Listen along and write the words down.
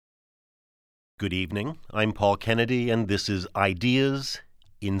Good evening. I'm Paul Kennedy, and this is Ideas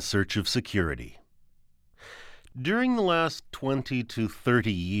in Search of Security. During the last 20 to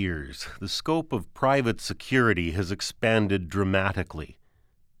 30 years, the scope of private security has expanded dramatically.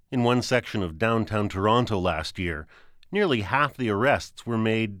 In one section of downtown Toronto last year, nearly half the arrests were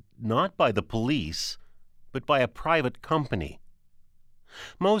made not by the police, but by a private company.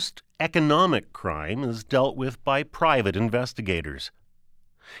 Most economic crime is dealt with by private investigators.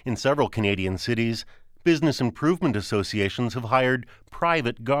 In several Canadian cities, business improvement associations have hired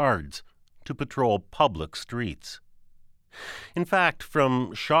private guards to patrol public streets. In fact,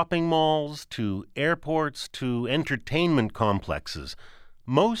 from shopping malls to airports to entertainment complexes,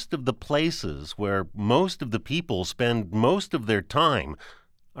 most of the places where most of the people spend most of their time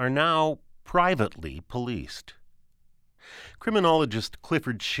are now privately policed. Criminologist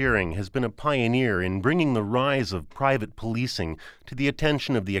Clifford Shearing has been a pioneer in bringing the rise of private policing to the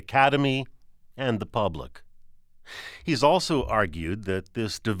attention of the Academy and the public. He's also argued that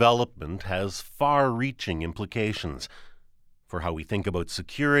this development has far-reaching implications for how we think about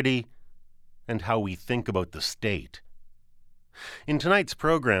security and how we think about the state. In tonight's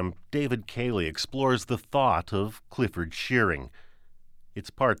program, David Cayley explores the thought of Clifford Shearing. It's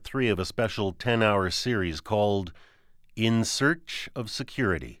part 3 of a special 10-hour series called In Search of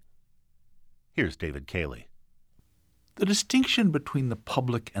Security. Here's David Cayley. The distinction between the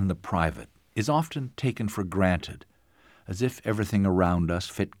public and the private is often taken for granted, as if everything around us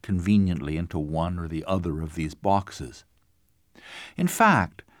fit conveniently into one or the other of these boxes. In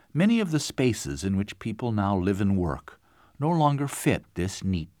fact, many of the spaces in which people now live and work no longer fit this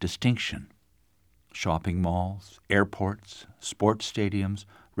neat distinction. Shopping malls, airports, sports stadiums,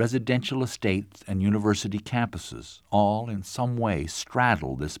 residential estates, and university campuses all in some way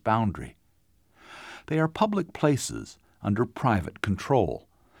straddle this boundary. They are public places under private control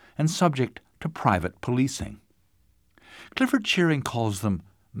and subject to private policing. Clifford Shearing calls them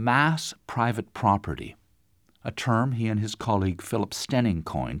mass private property, a term he and his colleague Philip Stenning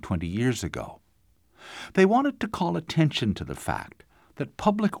coined 20 years ago. They wanted to call attention to the fact that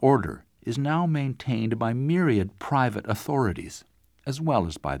public order is now maintained by myriad private authorities, as well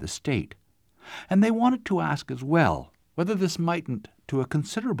as by the state. And they wanted to ask as well whether this mightn't, to a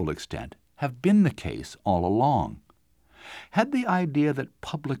considerable extent, have been the case all along. Had the idea that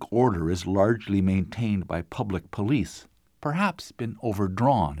public order is largely maintained by public police perhaps been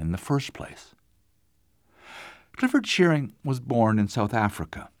overdrawn in the first place? Clifford Shearing was born in South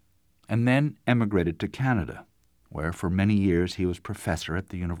Africa and then emigrated to Canada, where for many years he was professor at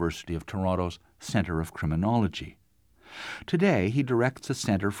the University of Toronto's Centre of Criminology. Today, he directs the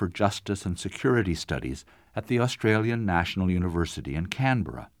Centre for Justice and Security Studies at the Australian National University in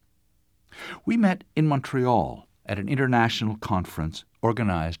Canberra. We met in Montreal at an international conference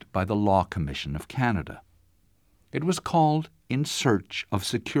organized by the Law Commission of Canada. It was called In Search of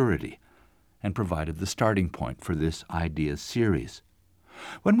Security and provided the starting point for this Ideas series.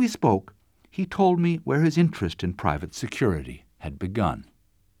 When we spoke, he told me where his interest in private security had begun.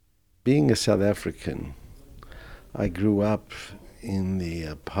 Being a South African, I grew up in the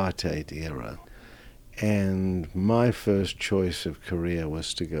apartheid era, and my first choice of career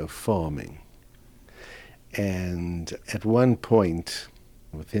was to go farming. And at one point,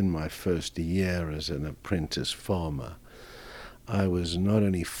 within my first year as an apprentice farmer, I was not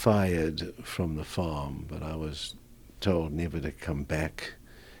only fired from the farm, but I was told never to come back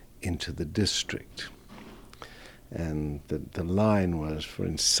into the district. And the line was for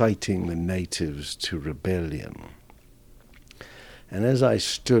inciting the natives to rebellion. And as I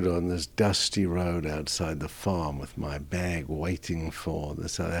stood on this dusty road outside the farm with my bag waiting for the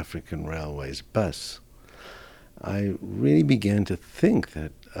South African Railways bus, I really began to think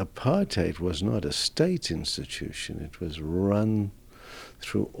that apartheid was not a state institution. It was run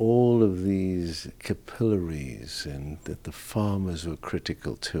through all of these capillaries, and that the farmers were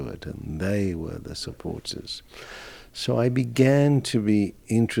critical to it, and they were the supporters. So I began to be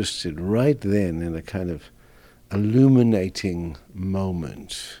interested right then in a kind of illuminating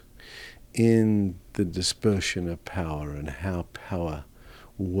moment in the dispersion of power and how power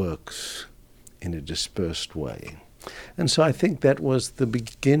works in a dispersed way. And so I think that was the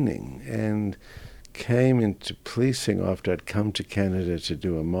beginning, and came into policing after I'd come to Canada to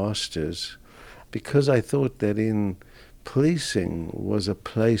do a master's, because I thought that in policing was a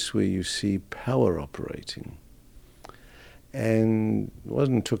place where you see power operating. And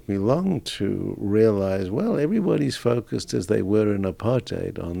it took me long to realize, well, everybody's focused, as they were in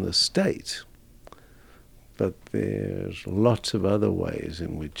apartheid, on the state. But there's lots of other ways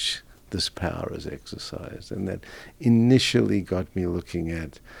in which this power is exercised. And that initially got me looking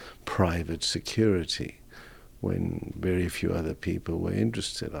at private security when very few other people were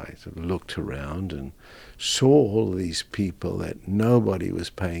interested. I sort of looked around and saw all these people that nobody was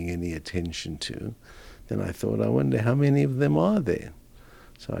paying any attention to. Then I thought, I wonder how many of them are there.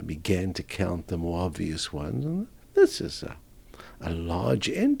 So I began to count the more obvious ones. And this is a large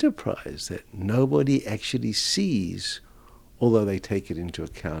enterprise that nobody actually sees, although they take it into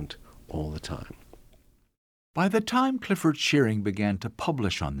account all the time. By the time Clifford Shearing began to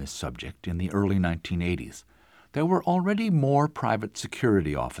publish on this subject in the early 1980s, there were already more private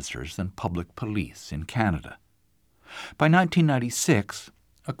security officers than public police in Canada. By 1996,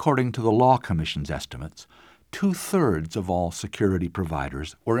 according to the Law Commission's estimates, 2/3 of all security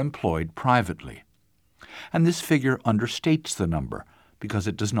providers were employed privately. And this figure understates the number because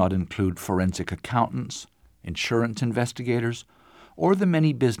it does not include forensic accountants, insurance investigators, or the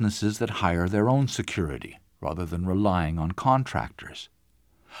many businesses that hire their own security rather than relying on contractors.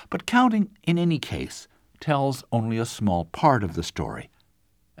 But counting, in any case, tells only a small part of the story,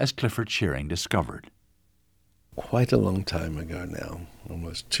 as Clifford Shearing discovered. Quite a long time ago now,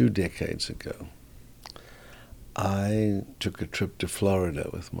 almost 2 decades ago, I took a trip to Florida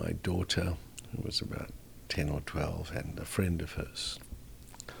with my daughter, who was about 10 or 12, and a friend of hers.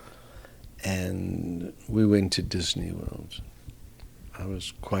 And we went to Disney World. I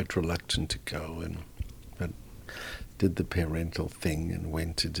was quite reluctant to go, but did the parental thing and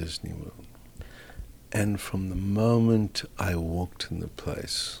went to Disney World. And from the moment I walked in the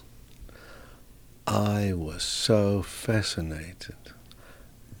place, I was so fascinated,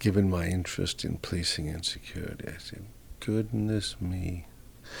 given my interest in policing and security. I said, goodness me,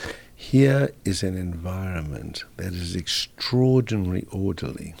 here is an environment that is extraordinarily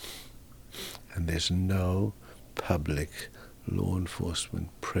orderly, and there's no public law enforcement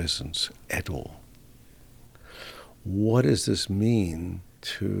presence at all. What does this mean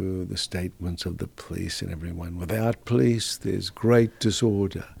to the statements of the police and everyone? Without police, there's great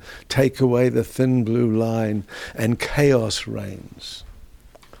disorder. Take away the thin blue line and chaos reigns.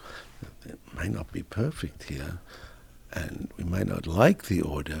 It may not be perfect here, and we may not like the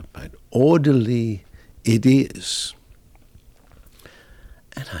order, but orderly it is.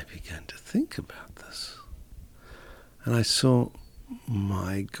 And I began to think about this. And I saw,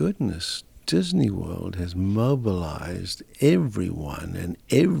 my goodness, Disney World has mobilized everyone and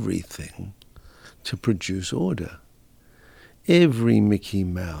everything to produce order. Every Mickey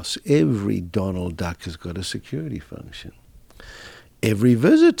Mouse, every Donald Duck has got a security function. Every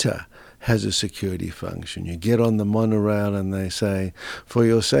visitor has a security function. You get on the monorail and they say, for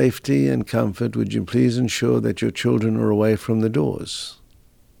your safety and comfort, would you please ensure that your children are away from the doors?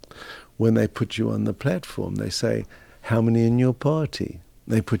 When they put you on the platform, they say, how many in your party?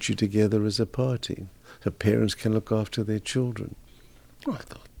 They put you together as a party so parents can look after their children. I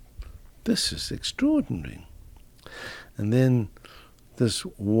thought, this is extraordinary. And then this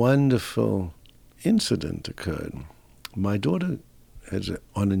wonderful incident occurred. My daughter had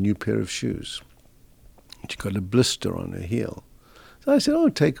on a new pair of shoes. She got a blister on her heel. So I said, oh,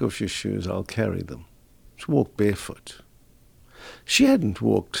 take off your shoes, I'll carry them. Just walk barefoot. She hadn't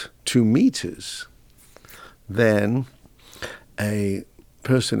walked 2 meters. Then a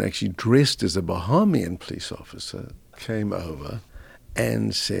person actually dressed as a Bahamian police officer came over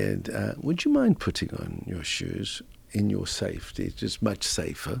and said, would you mind putting on your shoes in your safety? It's just much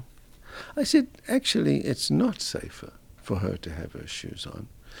safer. I said, actually, it's not safer for her to have her shoes on.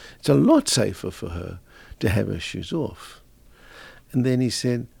 It's a lot safer for her to have her shoes off. And then he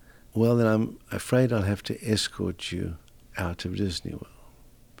said, well, then I'm afraid I'll have to escort you out of Disney World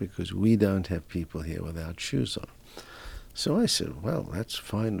because we don't have people here without shoes on. So I said, well, that's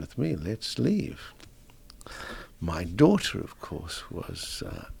fine with me. Let's leave. My daughter, of course, was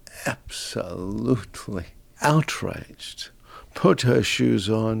absolutely outraged. Put her shoes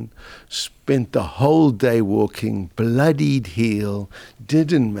on, spent the whole day walking, bloodied heel,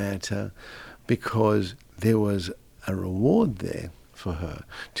 didn't matter, because there was a reward there for her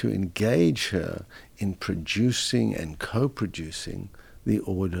to engage her in producing and co-producing the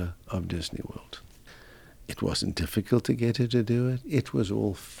order of Disney World. It wasn't difficult to get her to do it. It was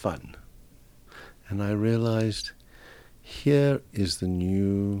all fun. And I realized here is the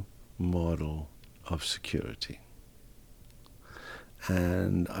new model of security.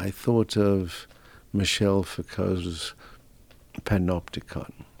 And I thought of Michel Foucault's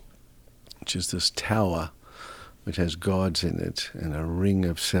Panopticon, which is this tower which has guards in it and a ring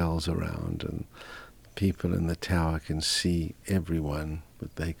of cells around, and people in the tower can see everyone,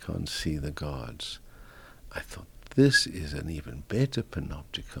 but they can't see the guards. I thought, this is an even better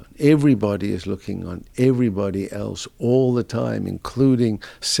panopticon. Everybody is looking on everybody else all the time, including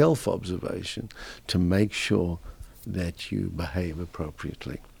self-observation, to make sure that you behave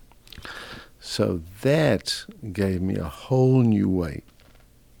appropriately. So that gave me a whole new way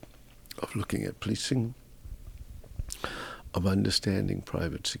of looking at policing, of understanding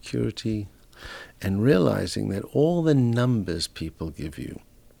private security, and realizing that all the numbers people give you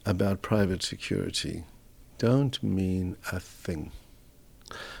about private security don't mean a thing.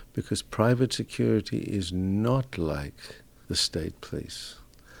 Because private security is not like the state police.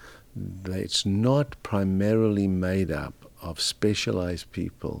 It's not primarily made up of specialized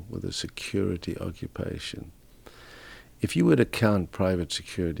people with a security occupation. If you were to count private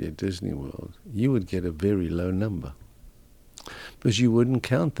security at Disney World, you would get a very low number. Because you wouldn't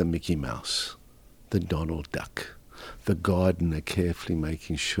count the Mickey Mouse, the Donald Duck, the gardener carefully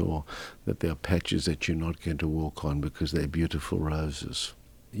making sure that there are patches that you're not going to walk on because they're beautiful roses.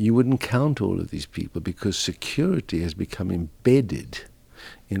 You wouldn't count all of these people because security has become embedded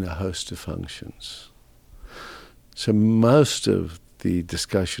in a host of functions. So most of the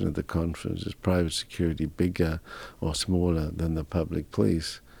discussion at the conference is private security bigger or smaller than the public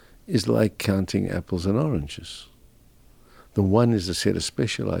police is like counting apples and oranges. The one is a set of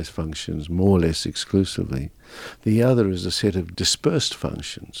specialized functions, more or less exclusively. The other is a set of dispersed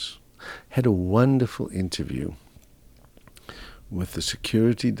functions. Had a wonderful interview with the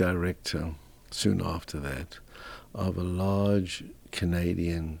security director soon after that of a large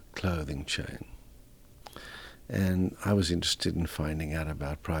Canadian clothing chain. And I was interested in finding out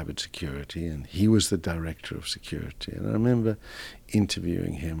about private security, and he was the director of security. And I remember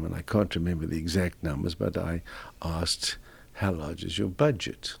interviewing him, and I can't remember the exact numbers, but I asked, how large is your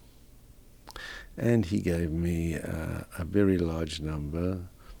budget? And he gave me a very large number,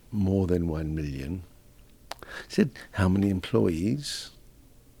 more than 1 million. He said, how many employees?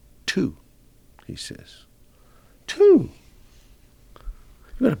 2, he says. 2?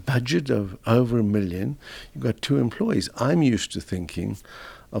 You've got a budget of over 1 million. You've got 2 employees. I'm used to thinking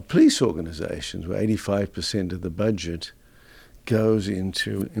of police organizations where 85% of the budget goes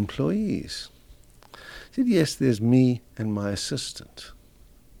into employees. He said, yes, there's me and my assistant.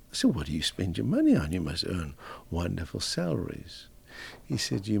 I said, what do you spend your money on? You must earn wonderful salaries. He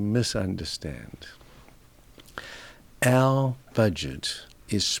said, you misunderstand. Our budget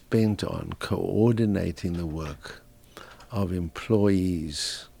is spent on coordinating the work of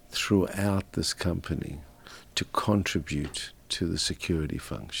employees throughout this company to contribute to the security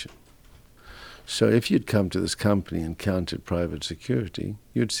function. So if you'd come to this company and counted private security,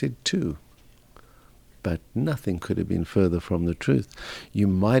 you'd said 2. But nothing could have been further from the truth. You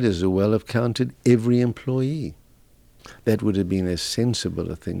might as well have counted every employee. That would have been as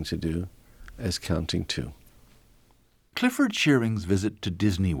sensible a thing to do as counting 2. Clifford Shearing's visit to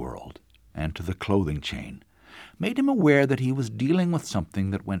Disney World and to the clothing chain made him aware that he was dealing with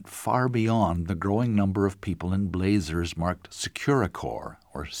something that went far beyond the growing number of people in blazers marked Securicorps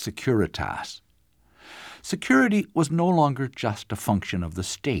or Securitas. Security was no longer just a function of the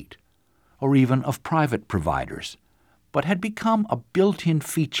state, or even of private providers, but had become a built-in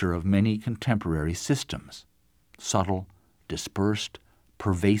feature of many contemporary systems, subtle, dispersed,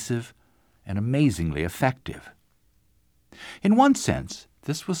 pervasive, and amazingly effective. In one sense,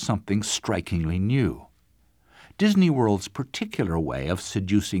 this was something strikingly new. Disney World's particular way of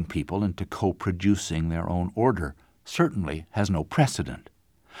seducing people into co-producing their own order certainly has no precedent.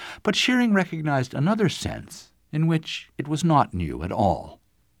 But Shearing recognized another sense in which it was not new at all.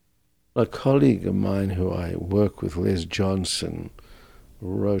 A colleague of mine who I work with, Les Johnson,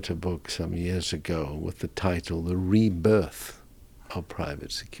 wrote a book some years ago with the title The Rebirth of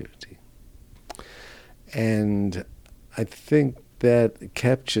Private Security. And I think that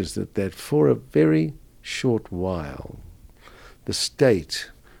captures that for a very short while, the state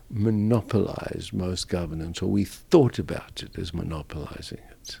monopolized most governance, or we thought about it as monopolizing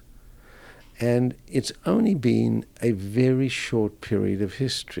it. And it's only been a very short period of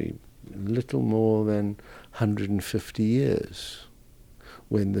history, little more than 150 years,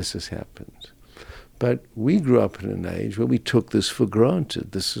 when this has happened. But we grew up in an age where we took this for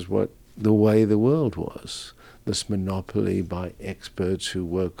granted. This is what the way the world was. This monopoly by experts who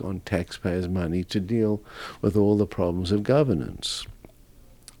work on taxpayers' money to deal with all the problems of governance.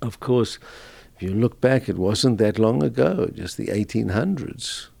 Of course, if you look back, it wasn't that long ago, just the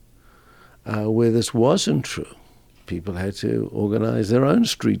 1800s, where this wasn't true. People had to organize their own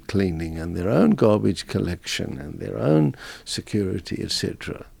street cleaning and their own garbage collection and their own security,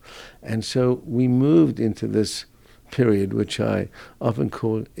 etc. And so we moved into this period, which I often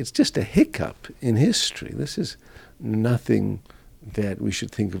call, it's just a hiccup in history. This is nothing that we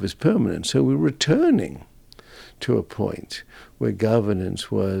should think of as permanent. So we're returning to a point where governance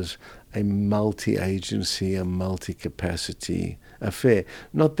was a multi-agency, a multi-capacity affair.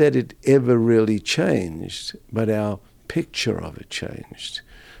 Not that it ever really changed, but our picture of it changed.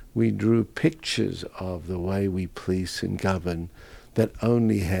 We drew pictures of the way we police and govern that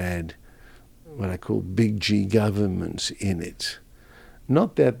only had what I call big G governments in it.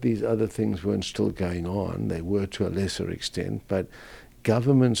 Not that these other things weren't still going on, they were to a lesser extent, but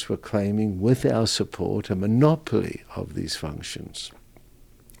governments were claiming, with our support, a monopoly of these functions.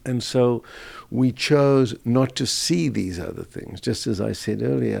 And so we chose not to see these other things. Just as I said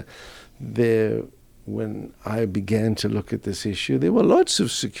earlier, when I began to look at this issue, there were lots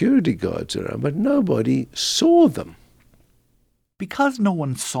of security guards around, but nobody saw them. Because no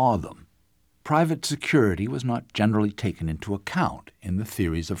one saw them, private security was not generally taken into account in the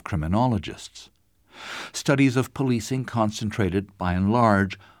theories of criminologists. Studies of policing concentrated, by and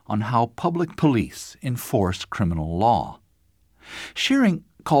large, on how public police enforce criminal law. Shearing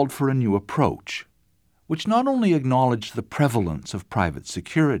called for a new approach, which not only acknowledged the prevalence of private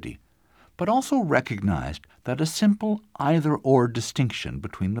security, but also recognized that a simple either-or distinction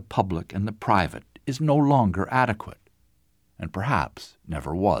between the public and the private is no longer adequate, and perhaps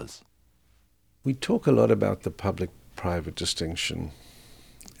never was. We talk a lot about the public-private distinction,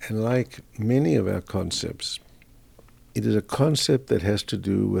 and like many of our concepts, it is a concept that has to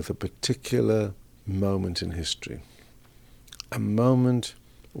do with a particular moment in history, a moment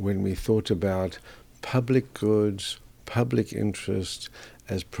when we thought about public goods, public interest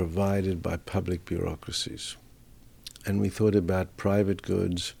as provided by public bureaucracies. And we thought about private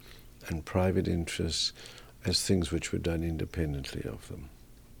goods and private interests as things which were done independently of them.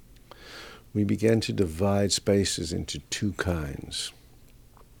 We began to divide spaces into two kinds.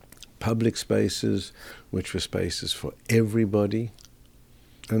 Public spaces, which were spaces for everybody,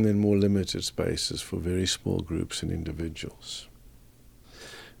 and then more limited spaces for very small groups and individuals.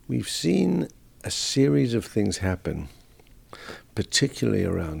 We've seen a series of things happen, particularly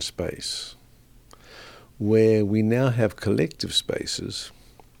around space, where we now have collective spaces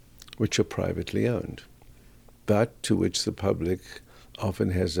which are privately owned, but to which the public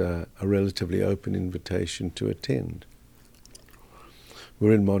often has a relatively open invitation to attend.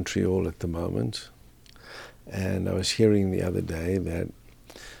 We're in Montreal at the moment, and I was hearing the other day that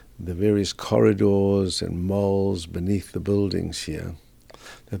the various corridors and malls beneath the buildings here,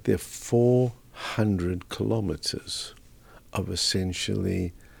 that there are 400 kilometers of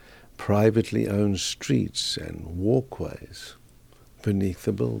essentially privately owned streets and walkways beneath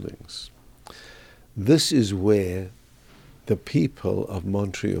the buildings. This is where the people of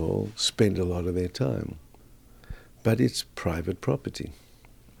Montreal spend a lot of their time. But it's private property.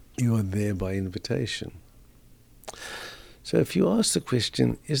 You are there by invitation. So if you ask the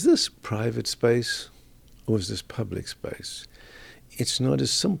question, is this private space or is this public space? It's not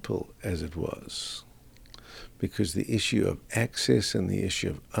as simple as it was, because the issue of access and the issue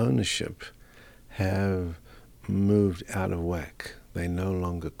of ownership have moved out of whack. They no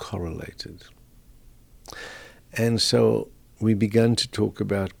longer correlated. And so we began to talk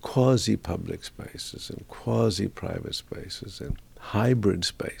about quasi-public spaces and quasi-private spaces and hybrid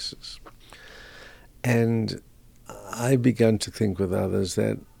spaces. And I began to think with others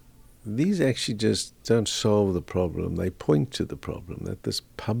that these actually just don't solve the problem. They point to the problem, that this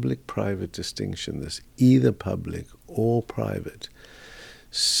public-private distinction, this either public or private,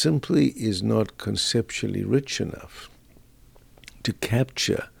 simply is not conceptually rich enough to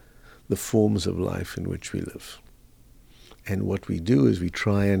capture the forms of life in which we live. And what we do is we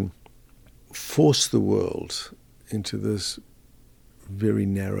try and force the world into this very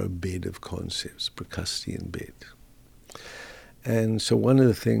narrow bed of concepts, Procrustean bed. And so one of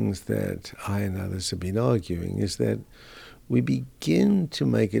the things that I and others have been arguing is that we begin to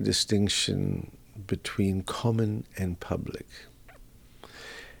make a distinction between common and public.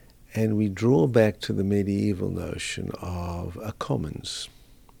 And we draw back to the medieval notion of a commons.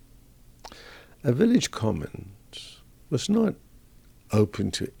 A village commons was not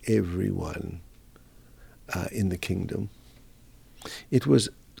open to everyone in the kingdom. It was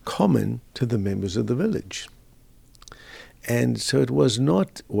common to the members of the village. And so it was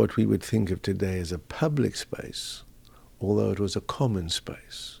not what we would think of today as a public space, although it was a common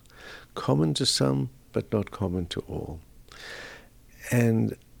space. Common to some, but not common to all.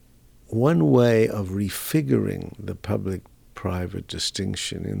 And one way of refiguring the public-private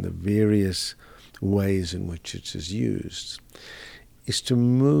distinction in the various ways in which it is used is to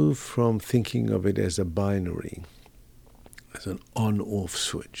move from thinking of it as a binary, as an on-off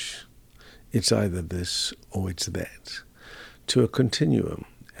switch. It's either this or it's that, to a continuum.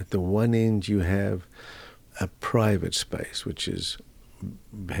 At the one end, you have a private space, which has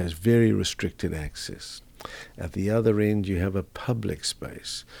very restricted access. At the other end, you have a public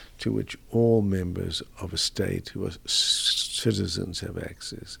space to which all members of a state who are citizens have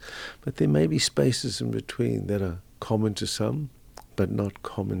access. But there may be spaces in between that are common to some, but not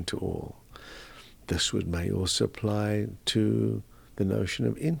common to all. This may also apply to the notion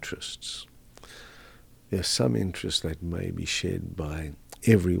of interests. There are some interests that may be shared by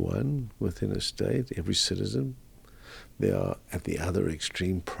everyone within a state, every citizen. There are, at the other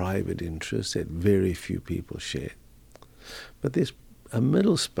extreme, private interests that very few people share. But there's a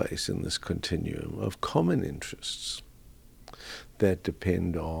middle space in this continuum of common interests that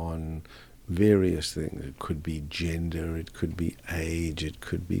depend on various things. It could be gender, it could be age, it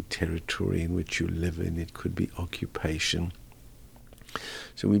could be territory in which you live in, it could be occupation.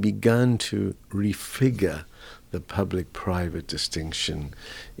 So we began to refigure the public-private distinction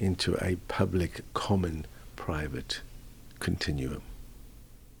into a public-common-private continuum.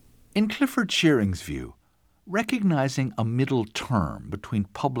 In Clifford Shearing's view, recognizing a middle term between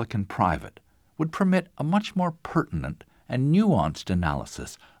public and private would permit a much more pertinent and nuanced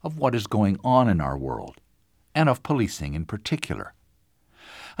analysis of what is going on in our world, and of policing in particular.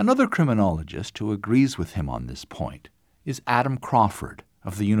 Another criminologist who agrees with him on this point is Adam Crawford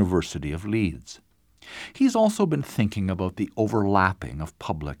of the University of Leeds. He's also been thinking about the overlapping of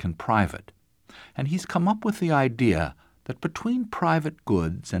public and private, and he's come up with the idea that between private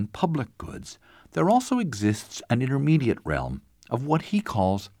goods and public goods, there also exists an intermediate realm of what he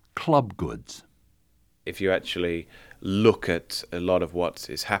calls club goods. If you actually look at a lot of what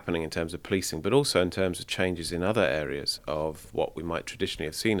is happening in terms of policing, but also in terms of changes in other areas of what we might traditionally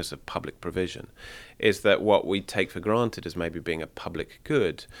have seen as a public provision, is that what we take for granted as maybe being a public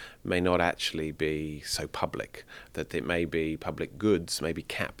good may not actually be so public, that it may be public goods may be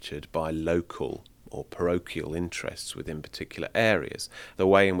captured by local or parochial interests within particular areas, the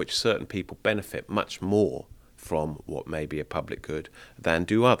way in which certain people benefit much more from what may be a public good than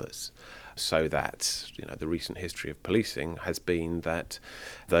do others. So that, the recent history of policing has been that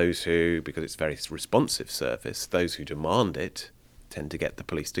those who, because it's a very responsive service, those who demand it tend to get the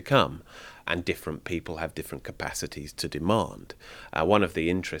police to come, and different people have different capacities to demand. One of the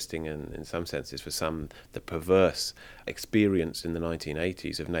interesting and, in some senses for some, the perverse experience in the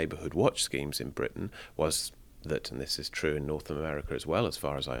 1980s of neighbourhood watch schemes in Britain was that, and this is true in North America as well, as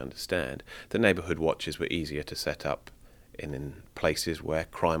far as I understand, that neighbourhood watches were easier to set up in places where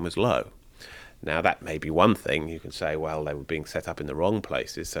crime was low. Now, that may be one thing. You can say, well, they were being set up in the wrong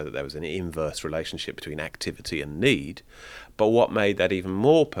places so that there was an inverse relationship between activity and need. But what made that even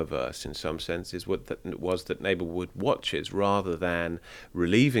more perverse in some senses was that neighbourhood watches, rather than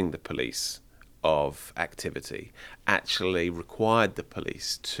relieving the police of activity, actually required the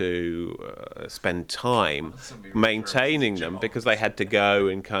police to spend time maintaining them, because they had to go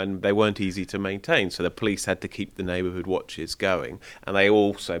and they weren't easy to maintain. So the police had to keep the neighbourhood watches going, and they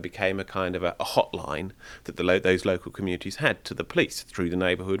also became a kind of a hotline that those local communities had to the police through the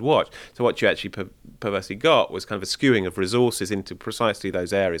neighbourhood watch. So what you actually perversely got was kind of a skewing of resources into precisely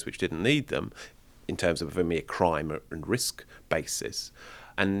those areas which didn't need them in terms of a mere crime and risk basis,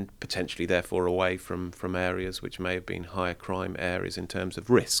 and potentially therefore away from areas which may have been higher crime areas in terms of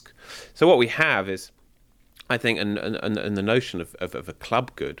risk. So what we have is, I think, and the notion of a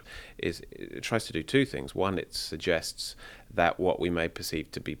club good is, it tries to do two things. One, it suggests that what we may perceive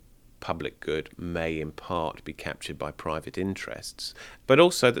to be public good may in part be captured by private interests, but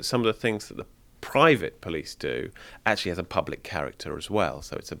also that some of the things that the private police do actually has a public character as well.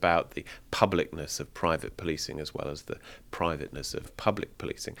 So it's about the publicness of private policing as well as the privateness of public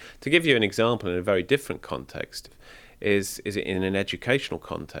policing. To give you an example in a very different context, is in an educational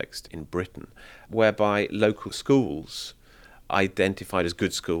context in Britain, whereby local schools identified as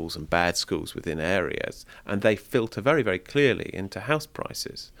good schools and bad schools within areas, and they filter very, very clearly into house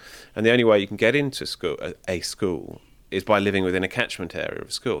prices. And the only way you can get into a school is by living within a catchment area of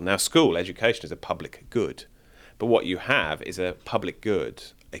a school. Now, school education is a public good, but what you have is a public good,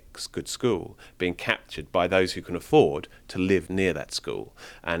 a good school, being captured by those who can afford to live near that school.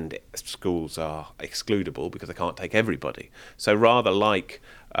 And schools are excludable because they can't take everybody. So rather like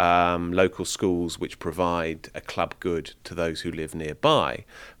local schools which provide a club good to those who live nearby,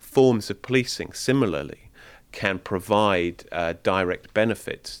 forms of policing similarly can provide direct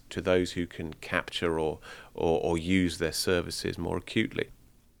benefits to those who can capture or use their services more acutely.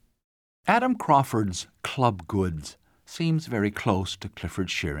 Adam Crawford's club goods seems very close to Clifford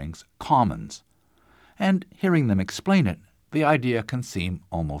Shearing's commons, and hearing them explain it The idea can seem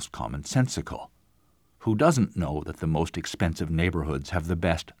almost commonsensical. Who doesn't know that the most expensive neighborhoods have the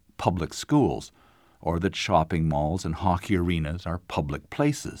best public schools, or that shopping malls and hockey arenas are public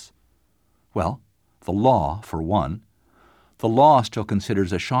places? Well, the law, for one. The law still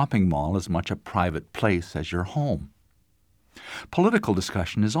considers a shopping mall as much a private place as your home. Political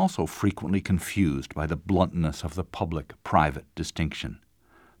discussion is also frequently confused by the bluntness of the public-private distinction.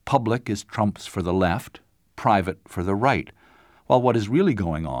 Public is trumps for the left, private for the right, while what is really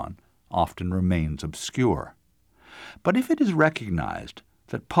going on often remains obscure. But if it is recognized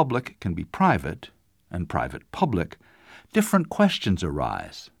that public can be private and private public, different questions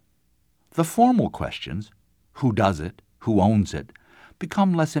arise. The formal questions, who does it, who owns it,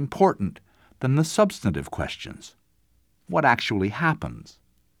 become less important than the substantive questions. What actually happens?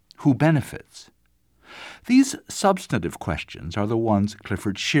 Who benefits? These substantive questions are the ones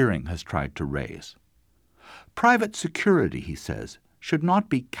Clifford Shearing has tried to raise. Private security, he says, should not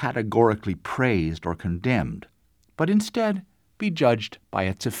be categorically praised or condemned, but instead be judged by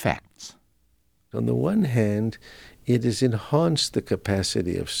its effects. On the one hand, it has enhanced the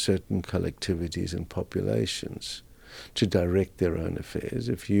capacity of certain collectivities and populations to direct their own affairs.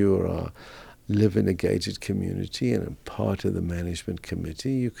 If you live in a gated community and are part of the management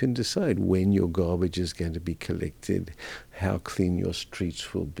committee, you can decide when your garbage is going to be collected, how clean your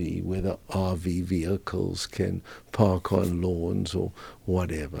streets will be, whether RV vehicles can park on lawns or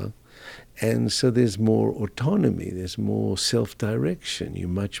whatever. And so there's more autonomy, there's more self-direction. You're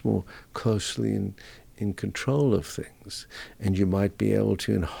much more closely in control of things. And you might be able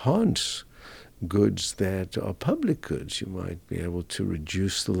to enhance goods that are public goods. You might be able to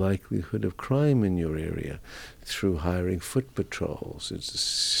reduce the likelihood of crime in your area through hiring foot patrols,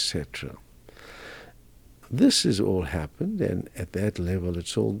 etc. This has all happened, and at that level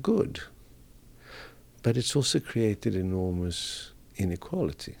it's all good. But it's also created enormous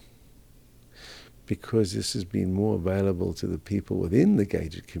inequality, because this has been more available to the people within the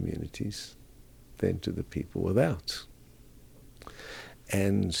gated communities than to the people without.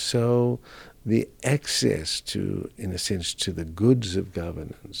 And so the access to, in a sense, to the goods of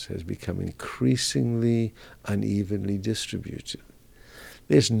governance has become increasingly unevenly distributed.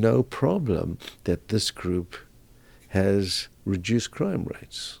 There's no problem that this group has reduced crime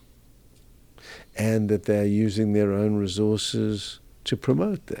rates and that they're using their own resources to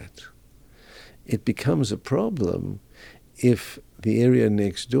promote that. It becomes a problem if the area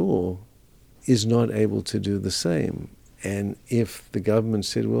next door is not able to do the same. And if the government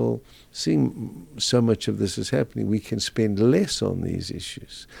said, well, seeing so much of this is happening, we can spend less on these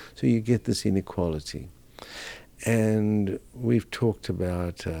issues. So you get this inequality. And we've talked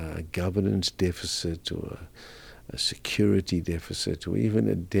about a governance deficit or a security deficit or even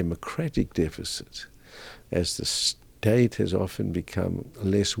a democratic deficit, as the state has often become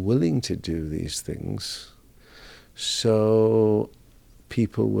less willing to do these things. So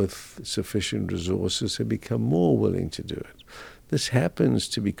people with sufficient resources have become more willing to do it. This happens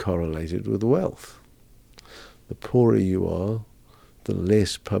to be correlated with wealth. The poorer you are, the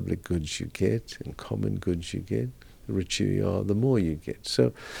less public goods you get and common goods you get. The richer you are, the more you get.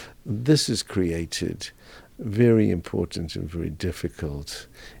 So this has created very important and very difficult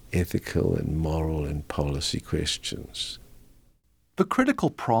ethical and moral and policy questions. The critical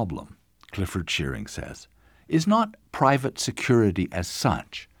problem, Clifford Shearing says, is not private security as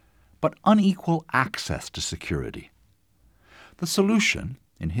such, but unequal access to security. The solution,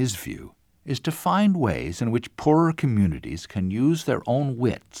 in his view, is to find ways in which poorer communities can use their own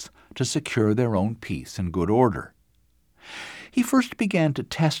wits to secure their own peace and good order. He first began to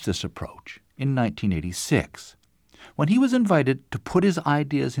test this approach in 1986, when he was invited to put his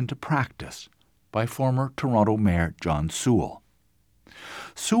ideas into practice by former Toronto Mayor John Sewell.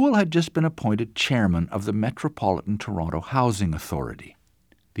 Sewell had just been appointed chairman of the Metropolitan Toronto Housing Authority,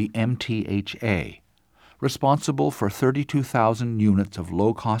 the MTHA, responsible for 32,000 units of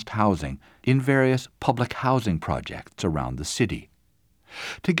low-cost housing in various public housing projects around the city.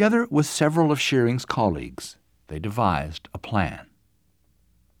 Together with several of Shearing's colleagues, they devised a plan.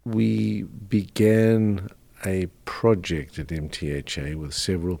 We began a project at MTHA with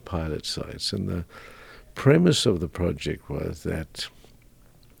several pilot sites, and the premise of the project was that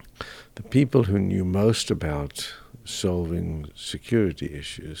the people who knew most about solving security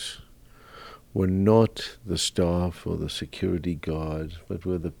issues were not the staff or the security guard, but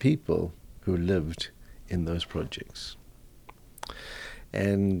were the people who lived in those projects.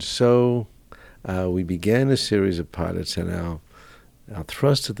 And so we began a series of pilots, and our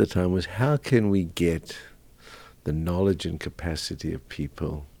thrust at the time was, how can we get the knowledge and capacity of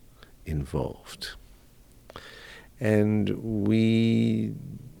people involved? And we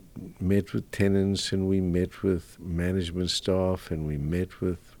met with tenants, and we met with management staff, and we met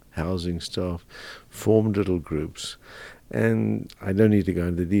with housing staff, formed little groups. And I don't need to go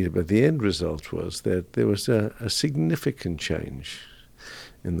into detail, but the end result was that there was a significant change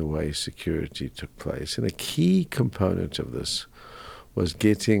in the way security took place. And a key component of this was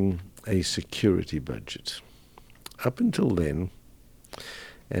getting a security budget. Up until then,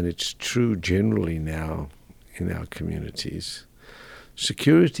 and it's true generally now in our communities,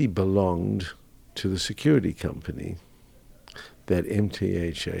 security belonged to the security company that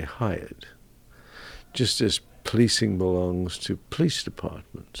MTHA hired, just as policing belongs to police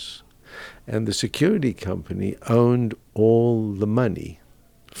departments. And the security company owned all the money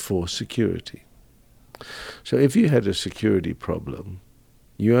for security. So if you had a security problem,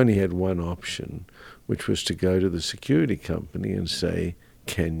 you only had one option, which was to go to the security company and say,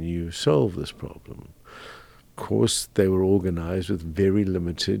 can you solve this problem? Of course, they were organized with very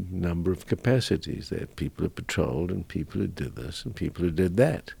limited number of capacities. They had people who patrolled and people who did this and people who did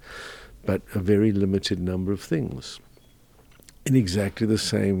that, but a very limited number of things. In exactly the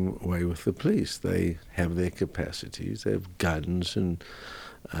same way with the police. They have their capacities. They have guns and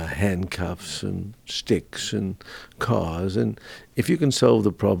handcuffs and sticks and cars. And if you can solve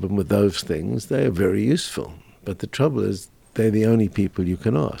the problem with those things, they are very useful. But the trouble is, they're the only people you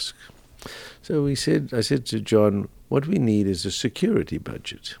can ask. So I said to John, what we need is a security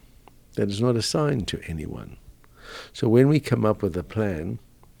budget that is not assigned to anyone. So when we come up with a plan,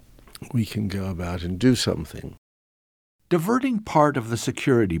 we can go about and do something. Diverting part of the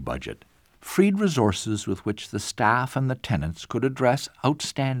security budget freed resources with which the staff and the tenants could address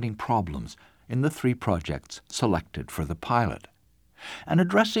outstanding problems in the 3 projects selected for the pilot. And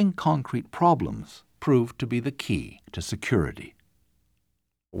addressing concrete problems proved to be the key to security.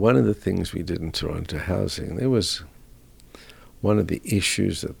 One of the things we did in Toronto Housing, there was one of the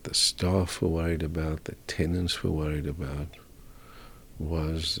issues that the staff were worried about, the tenants were worried about,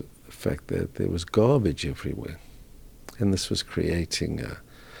 was the fact that there was garbage everywhere. And this was creating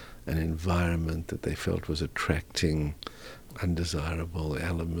an environment that they felt was attracting undesirable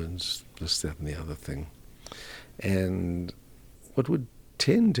elements, this, that, and the other thing. And what would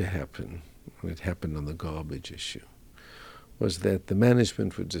tend to happen, when it happened on the garbage issue, was that the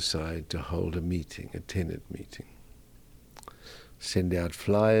management would decide to hold a meeting, a tenant meeting, send out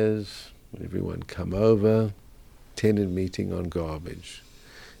flyers, everyone come over, tenant meeting on garbage.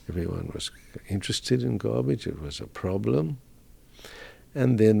 Everyone was interested in garbage, it was a problem.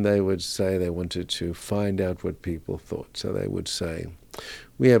 And then they would say they wanted to find out what people thought. So they would say,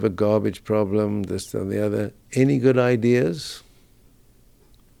 we have a garbage problem, this and the other. Any good ideas?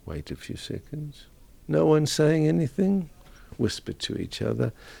 Wait a few seconds. No one saying anything? Whisper to each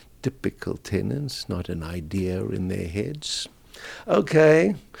other. Typical tenants, not an idea in their heads.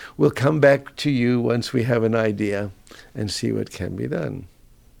 Okay, we'll come back to you once we have an idea and see what can be done.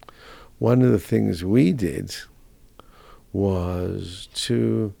 One of the things we did was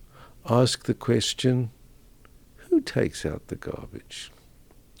to ask the question, who takes out the garbage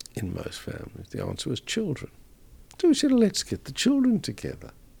in most families? The answer was children. So we said, let's get the children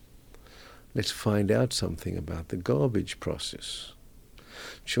together. Let's find out something about the garbage process.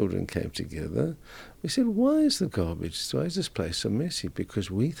 Children came together. We said, why is this place so messy? Because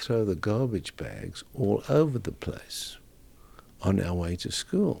we throw the garbage bags all over the place on our way to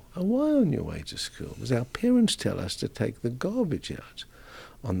school. Oh, why on your way to school? Because our parents tell us to take the garbage out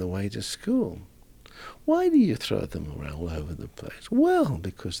on the way to school. Why do you throw them around all over the place? Well,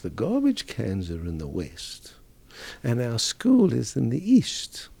 because the garbage cans are in the west and our school is in the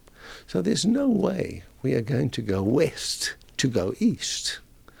east. So there's no way we are going to go west to go east.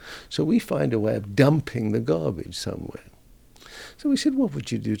 So we find a way of dumping the garbage somewhere. So we said, what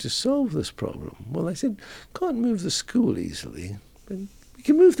would you do to solve this problem? Well, they said, can't move the school easily, but we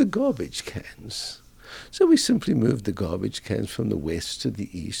can move the garbage cans. So we simply moved the garbage cans from the west to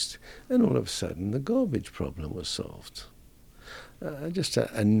the east, and all of a sudden the garbage problem was solved. Just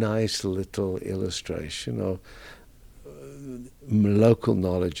a nice little illustration of local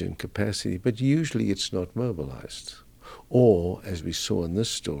knowledge and capacity, but usually it's not mobilized. Or, as we saw in this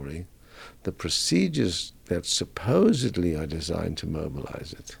story, the procedures that supposedly are designed to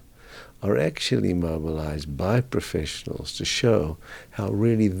mobilize it are actually mobilized by professionals to show how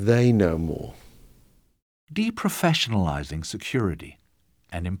really they know more. Deprofessionalizing security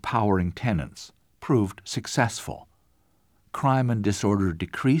and empowering tenants proved successful. Crime and disorder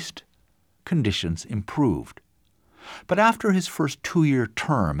decreased, conditions improved. But after his first 2-year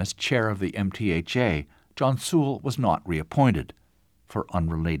term as chair of the MTHA, John Sewell was not reappointed, for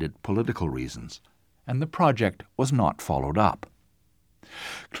unrelated political reasons, and the project was not followed up.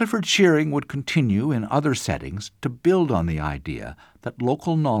 Clifford Shearing would continue in other settings to build on the idea that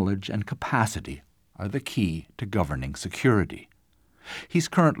local knowledge and capacity are the key to governing security. He's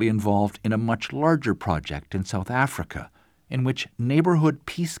currently involved in a much larger project in South Africa, in which neighborhood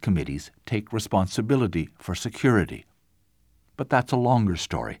peace committees take responsibility for security. But that's a longer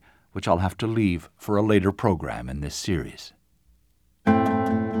story, which I'll have to leave for a later program in this series.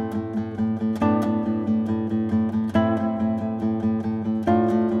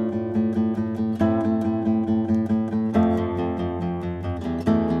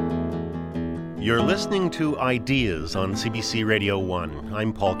 You're listening to Ideas on CBC Radio 1.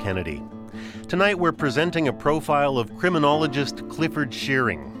 I'm Paul Kennedy. Tonight we're presenting a profile of criminologist Clifford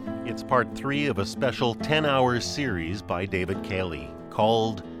Shearing. It's part 3 of a special 10-hour series by David Cayley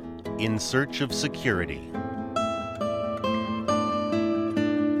called In Search of Security.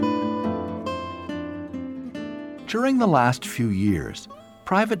 During the last few years,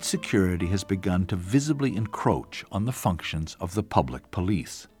 private security has begun to visibly encroach on the functions of the public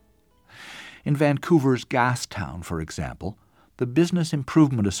police. In Vancouver's Gastown, for example, the Business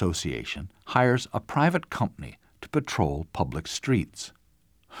Improvement Association hires a private company to patrol public streets.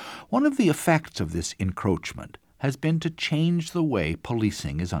 One of the effects of this encroachment has been to change the way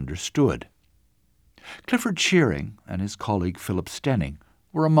policing is understood. Clifford Shearing and his colleague Philip Stenning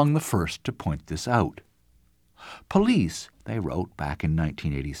were among the first to point this out. Police, they wrote back in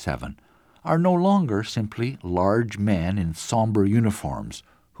 1987, are no longer simply large men in somber uniforms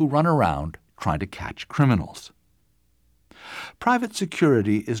who run around trying to catch criminals. Private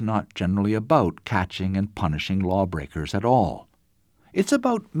security is not generally about catching and punishing lawbreakers at all. It's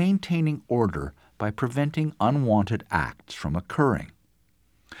about maintaining order by preventing unwanted acts from occurring.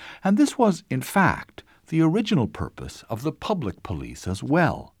 And this was, in fact, the original purpose of the public police as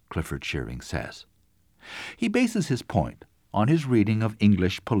well, Clifford Shearing says. He bases his point on his reading of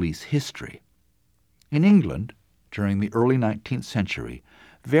English police history. In England, during the early 19th century,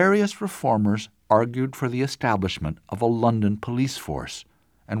 various reformers argued for the establishment of a London police force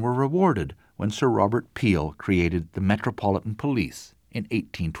and were rewarded when Sir Robert Peel created the Metropolitan Police in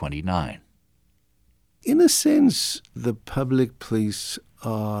 1829. In a sense, the public police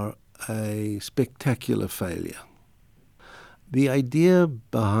are a spectacular failure. The idea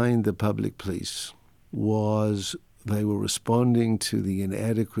behind the public police was they were responding to the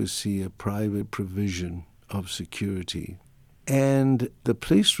inadequacy of private provision of security. And the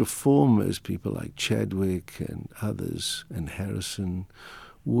police reformers, people like Chadwick and others, and Harrison,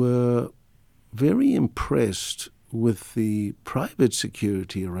 were very impressed with the private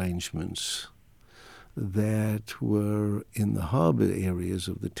security arrangements that were in the harbour areas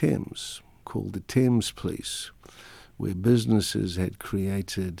of the Thames, called the Thames Police, where businesses had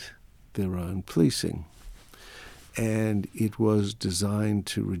created their own policing. And it was designed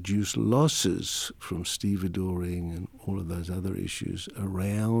to reduce losses from stevedoring and all of those other issues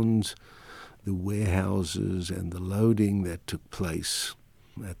around the warehouses and the loading that took place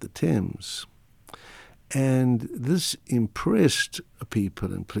at the Thames. And this impressed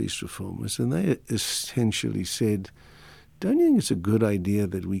people and police reformers, and they essentially said, don't you think it's a good idea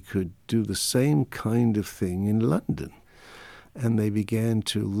that we could do the same kind of thing in London? And they began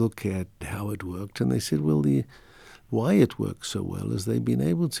to look at how it worked, and they said, well, why it works so well is they've been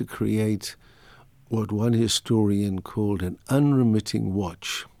able to create what one historian called an unremitting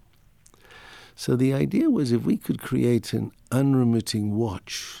watch. So the idea was if we could create an unremitting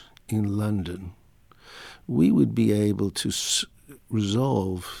watch in London, we would be able to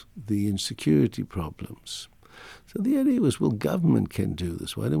resolve the insecurity problems. So the idea was, well, government can do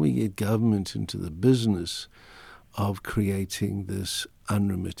this. Why don't we get government into the business of creating this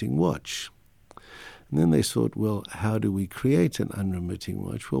unremitting watch? And then they thought, well, how do we create an unremitting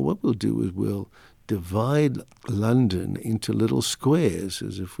watch? Well, what we'll do is we'll divide London into little squares,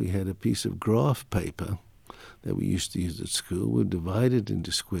 as if we had a piece of graph paper that we used to use at school. We'll divide it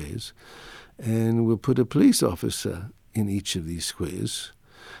into squares, and we'll put a police officer in each of these squares,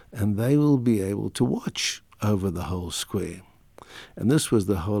 and they will be able to watch over the whole square. And this was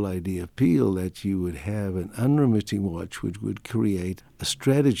the whole idea of Peel, that you would have an unremitting watch which would create a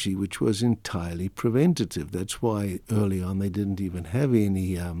strategy which was entirely preventative. That's why early on they didn't even have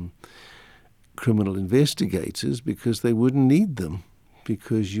any criminal investigators, because they wouldn't need them,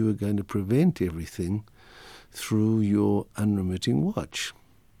 because you were going to prevent everything through your unremitting watch.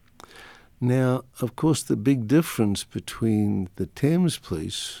 Now, of course, the big difference between the Thames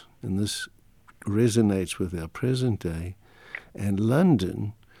Police, and this resonates with our present day, and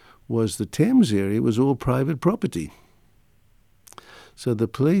London, was the Thames area was all private property. So the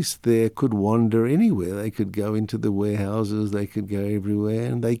police there could wander anywhere. They could go into the warehouses, they could go everywhere,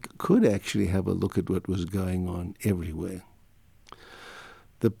 and they could actually have a look at what was going on everywhere.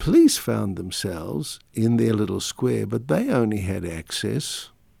 The police found themselves in their little square, but they only had access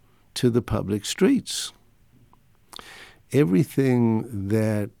to the public streets. Everything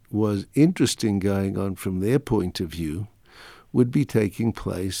that was interesting going on from their point of view would be taking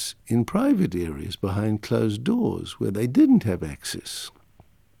place in private areas behind closed doors where they didn't have access.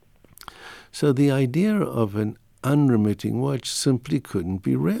 So the idea of an unremitting watch simply couldn't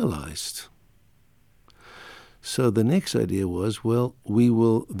be realized. So the next idea was, well, we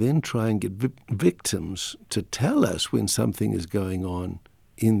will then try and get victims to tell us when something is going on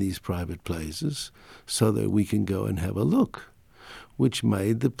in these private places so that we can go and have a look, which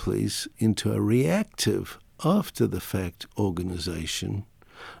made the police into a reactive, after-the-fact organization,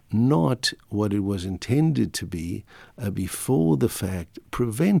 not what it was intended to be, a before-the-fact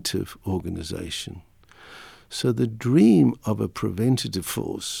preventive organization. So the dream of a preventative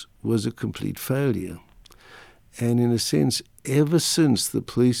force was a complete failure. And in a sense, ever since, the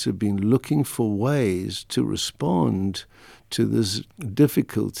police have been looking for ways to respond to this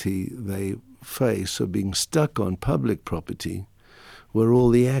difficulty they face of being stuck on public property, where all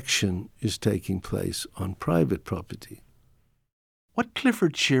the action is taking place on private property. What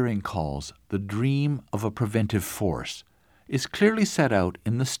Clifford Shearing calls the dream of a preventive force is clearly set out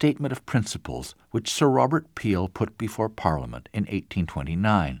in the Statement of Principles which Sir Robert Peel put before Parliament in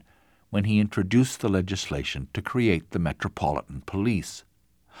 1829, when he introduced the legislation to create the Metropolitan Police.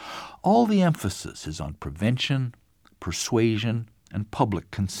 All the emphasis is on prevention, persuasion, and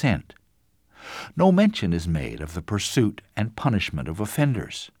public consent. No mention is made of the pursuit and punishment of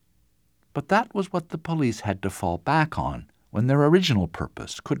offenders. But that was what the police had to fall back on when their original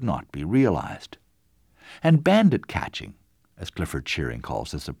purpose could not be realized. And bandit catching, as Clifford Shearing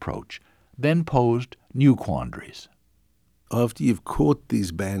calls this approach, then posed new quandaries. After you've caught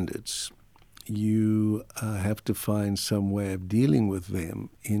these bandits, you have to find some way of dealing with them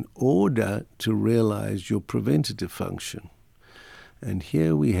in order to realize your preventative function. And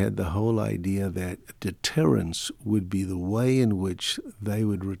here we had the whole idea that deterrence would be the way in which they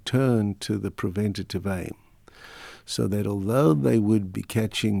would return to the preventative aim. So that although they would be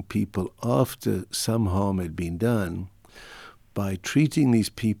catching people after some harm had been done, by treating these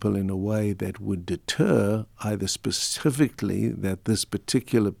people in a way that would deter, either specifically that this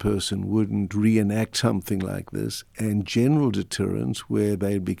particular person wouldn't reenact something like this, and general deterrence where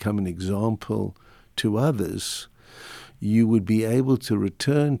they'd become an example to others, you would be able to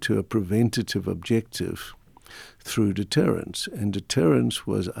return to a preventative objective through deterrence. And deterrence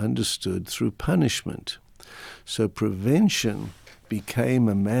was understood through punishment. So prevention became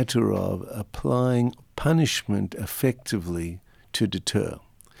a matter of applying punishment effectively to deter.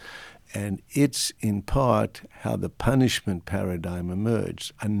 And it's in part how the punishment paradigm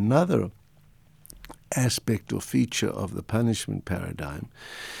emerged. Another aspect or feature of the punishment paradigm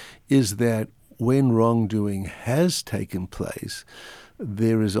is that when wrongdoing has taken place,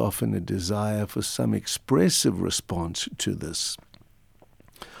 there is often a desire for some expressive response to this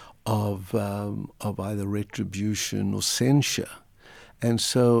of either retribution or censure. And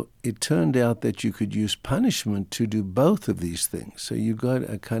so it turned out that you could use punishment to do both of these things. So you got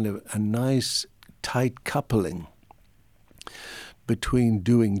a kind of a nice tight coupling between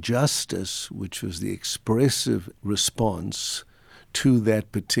doing justice, which was the expressive response to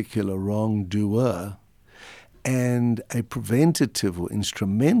that particular wrongdoer, and a preventative or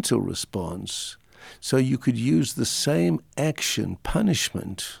instrumental response. So you could use the same action,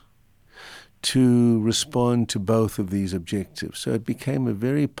 punishment, to respond to both of these objectives. So it became a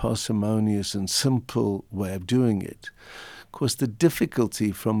very parsimonious and simple way of doing it. Of course, the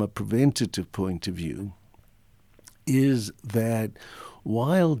difficulty from a preventative point of view is that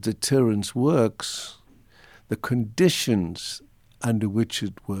while deterrence works, the conditions under which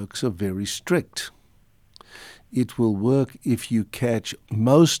it works are very strict. It will work if you catch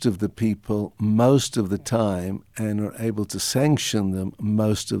most of the people most of the time and are able to sanction them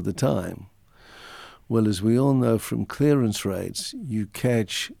most of the time. Well, as we all know from clearance rates, you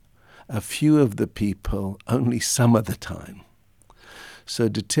catch a few of the people only some of the time. So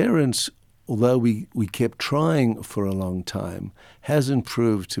deterrence, although we kept trying for a long time, hasn't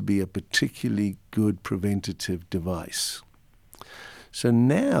proved to be a particularly good preventative device. So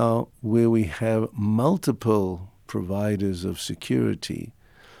now, where we have multiple providers of security,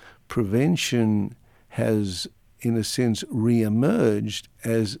 prevention has, in a sense, re-emerged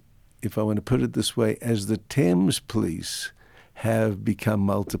as, if I want to put it this way, as the Thames police have become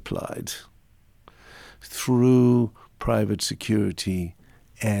multiplied through private security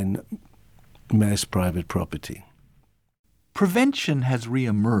and mass private property. Prevention has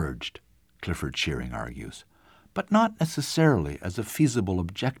re-emerged, Clifford Shearing argues, but not necessarily as a feasible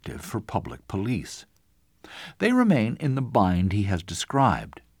objective for public police. They remain in the bind he has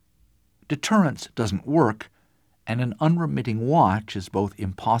described. Deterrence doesn't work, and an unremitting watch is both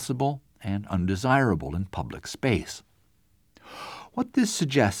impossible and undesirable in public space. What this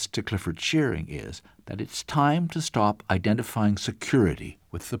suggests to Clifford Shearing is that it's time to stop identifying security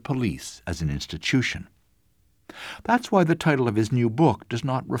with the police as an institution. That's why the title of his new book does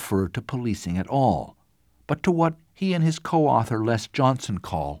not refer to policing at all, but to what he and his co-author Les Johnson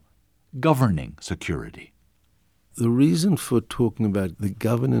call governing security. The reason for talking about the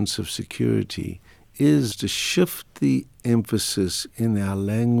governance of security is to shift the emphasis in our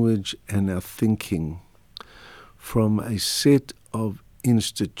language and our thinking from a set of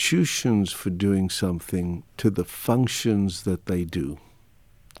institutions for doing something to the functions that they do.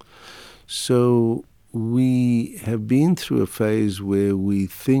 So we have been through a phase where we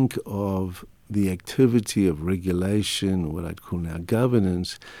think of the activity of regulation, what I'd call now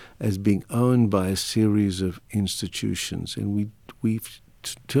governance, as being owned by a series of institutions. And we've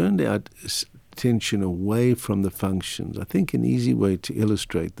turned our attention away from the functions. I think an easy way to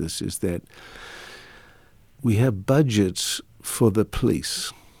illustrate this is that we have budgets for the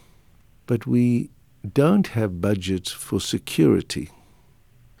police, but we don't have budgets for security.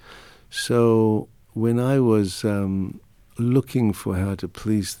 So when I was looking for how to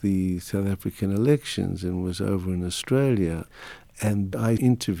police the South African elections and was over in Australia, and I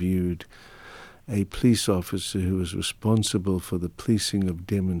interviewed a police officer who was responsible for the policing of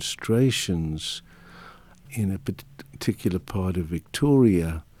demonstrations in a particular part of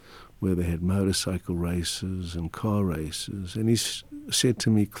Victoria where they had motorcycle races and car races. And he said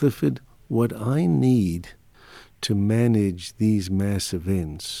to me, Clifford, what I need to manage these mass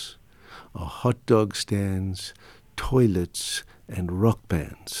events are hot dog stands, toilets, and rock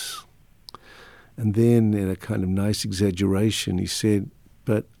bands. And then, in a kind of nice exaggeration, he said,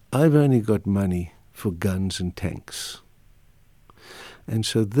 but I've only got money for guns and tanks. And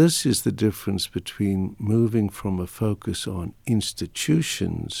so this is the difference between moving from a focus on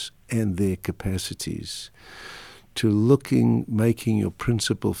institutions and their capacities to making your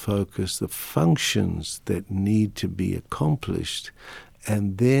principal focus the functions that need to be accomplished,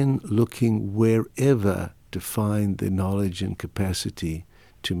 and then looking wherever to find the knowledge and capacity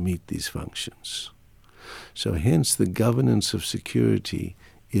to meet these functions. So hence the governance of security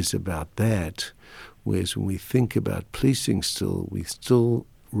is about that, whereas when we think about policing we still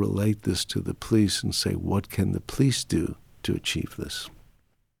relate this to the police and say, what can the police do to achieve this?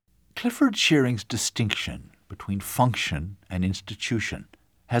 Clifford Shearing's distinction between function and institution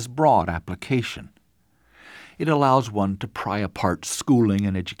has broad application. It allows one to pry apart schooling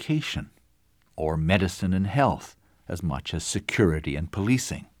and education, or medicine and health, as much as security and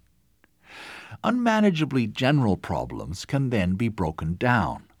policing. Unmanageably general problems can then be broken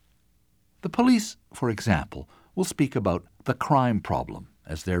down. The police, for example, will speak about the crime problem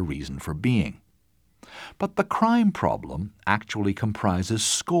as their reason for being. But the crime problem actually comprises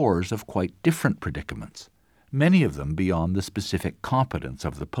scores of quite different predicaments, many of them beyond the specific competence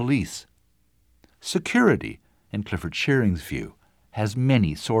of the police. Security, in Clifford Shearing's view, has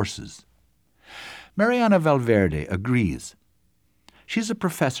many sources. Mariana Valverde agrees. She's a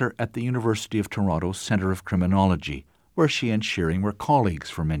professor at the University of Toronto Centre of Criminology, where she and Shearing were colleagues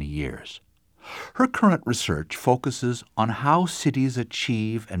for many years. Her current research focuses on how cities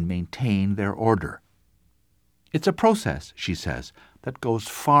achieve and maintain their order. It's a process, she says, that goes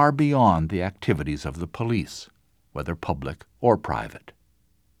far beyond the activities of the police, whether public or private.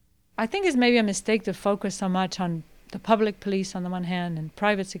 I think it's maybe a mistake to focus so much on the public police on the one hand and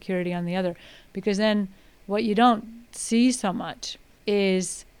private security on the other, because then what you don't see so much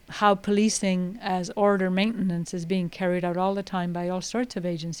is how policing as order maintenance is being carried out all the time by all sorts of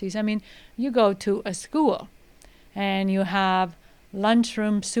agencies. I mean, you go to a school and you have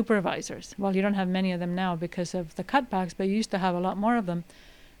lunchroom supervisors. Well, you don't have many of them now because of the cutbacks, but you used to have a lot more of them.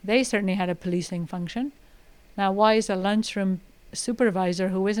 They certainly had a policing function. Now, why is a lunchroom supervisor,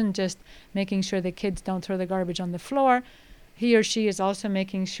 who isn't just making sure the kids don't throw the garbage on the floor, he or she is also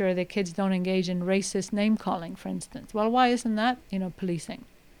making sure the kids don't engage in racist name calling, for instance? Well, why isn't that, policing?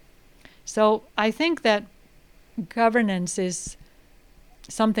 So I think that governance is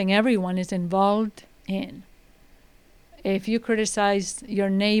something everyone is involved in. If you criticize your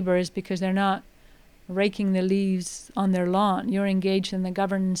neighbors because they're not raking the leaves on their lawn, you're engaged in the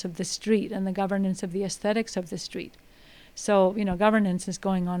governance of the street and the governance of the aesthetics of the street. So, governance is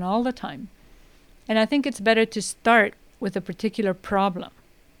going on all the time. And I think it's better to start with a particular problem,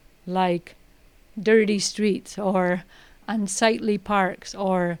 like dirty streets or unsightly parks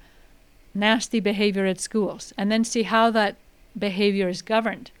or nasty behavior at schools, and then see how that behavior is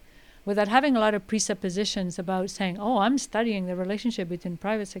governed without having a lot of presuppositions about saying, oh, I'm studying the relationship between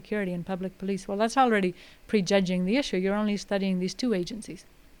private security and public police. Well, that's already prejudging the issue. You're only studying these two agencies.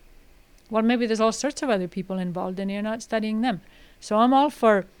 Well, maybe there's all sorts of other people involved and you're not studying them. So I'm all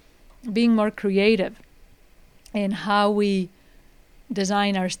for being more creative in how we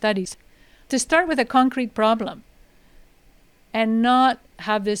design our studies. To start with a concrete problem and not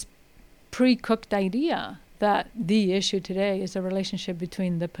have this pre-cooked idea that the issue today is the relationship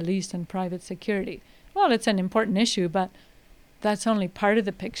between the police and private security. Well, it's an important issue, but that's only part of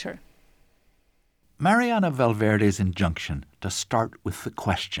the picture. Mariana Valverde's injunction to start with the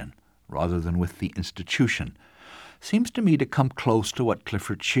question rather than with the institution seems to me to come close to what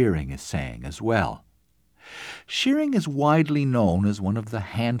Clifford Shearing is saying as well. Shearing is widely known as one of the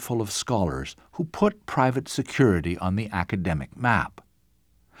handful of scholars who put private security on the academic map.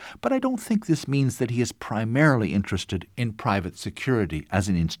 But I don't think this means that he is primarily interested in private security as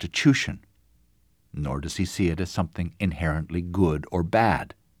an institution, nor does he see it as something inherently good or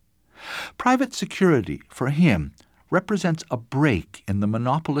bad. Private security, for him, represents a break in the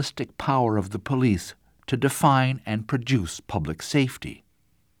monopolistic power of the police to define and produce public safety.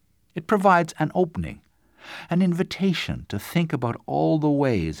 It provides an opening, an invitation to think about all the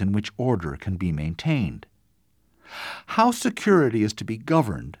ways in which order can be maintained. How security is to be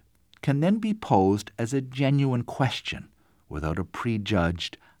governed can then be posed as a genuine question without a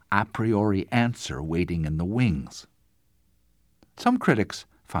prejudged, a priori answer waiting in the wings. Some critics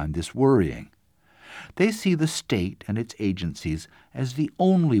find this worrying. They see the state and its agencies as the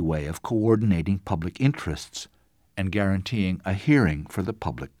only way of coordinating public interests and guaranteeing a hearing for the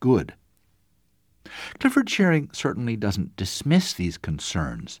public good. Clifford Shearing certainly doesn't dismiss these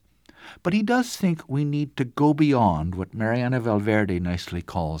concerns, but he does think we need to go beyond what Mariana Valverde nicely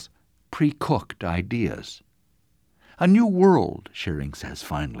calls pre-cooked ideas. A new world, Shearing says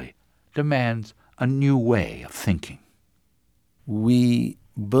finally, demands a new way of thinking. We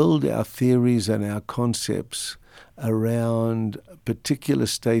build our theories and our concepts around particular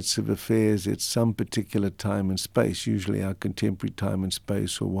states of affairs at some particular time and space, usually our contemporary time and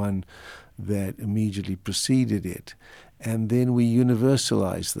space or one that immediately preceded it. And then we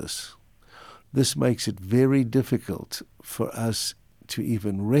universalize this. This makes it very difficult for us to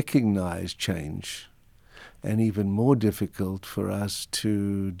even recognize change, and even more difficult for us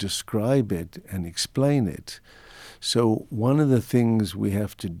to describe it and explain it. So one of the things we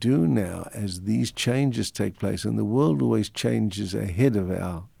have to do now as these changes take place, and the world always changes ahead of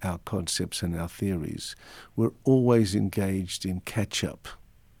our concepts and our theories, we're always engaged in catch-up.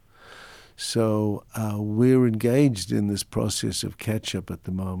 So we're engaged in this process of catch-up at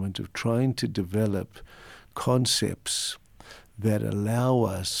the moment, of trying to develop concepts that allow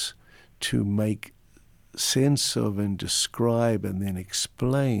us to make sense of and describe and then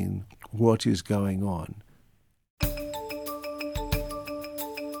explain what is going on.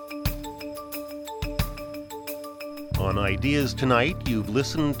 On Ideas Tonight, you've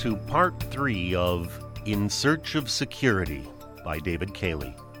listened to Part 3 of In Search of Security by David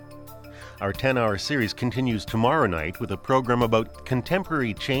Cayley. Our 10-hour series continues tomorrow night with a program about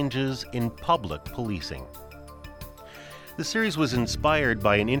contemporary changes in public policing. The series was inspired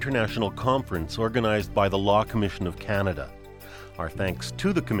by an international conference organized by the Law Commission of Canada. Our thanks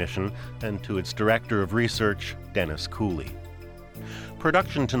to the Commission and to its Director of Research, Dennis Cooley.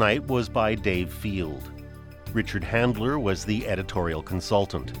 Production tonight was by Dave Field. Richard Handler was the editorial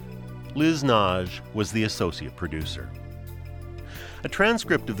consultant. Liz Naj was the associate producer. A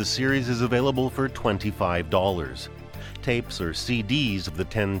transcript of the series is available for $25. Tapes or CDs of the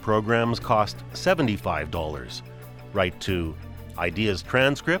 10 programs cost $75. Write to Ideas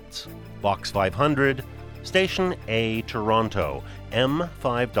Transcripts, Box 500, Station A, Toronto,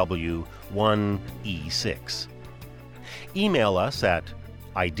 M5W1E6. Email us at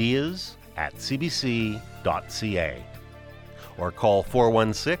ideas@cbc.ca or call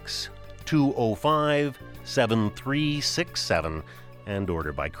 416-205-7367 and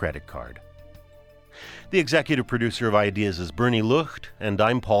order by credit card. The executive producer of Ideas is Bernie Lucht, and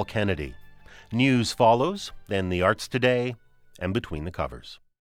I'm Paul Kennedy. News follows, then the Arts Today, and Between the Covers.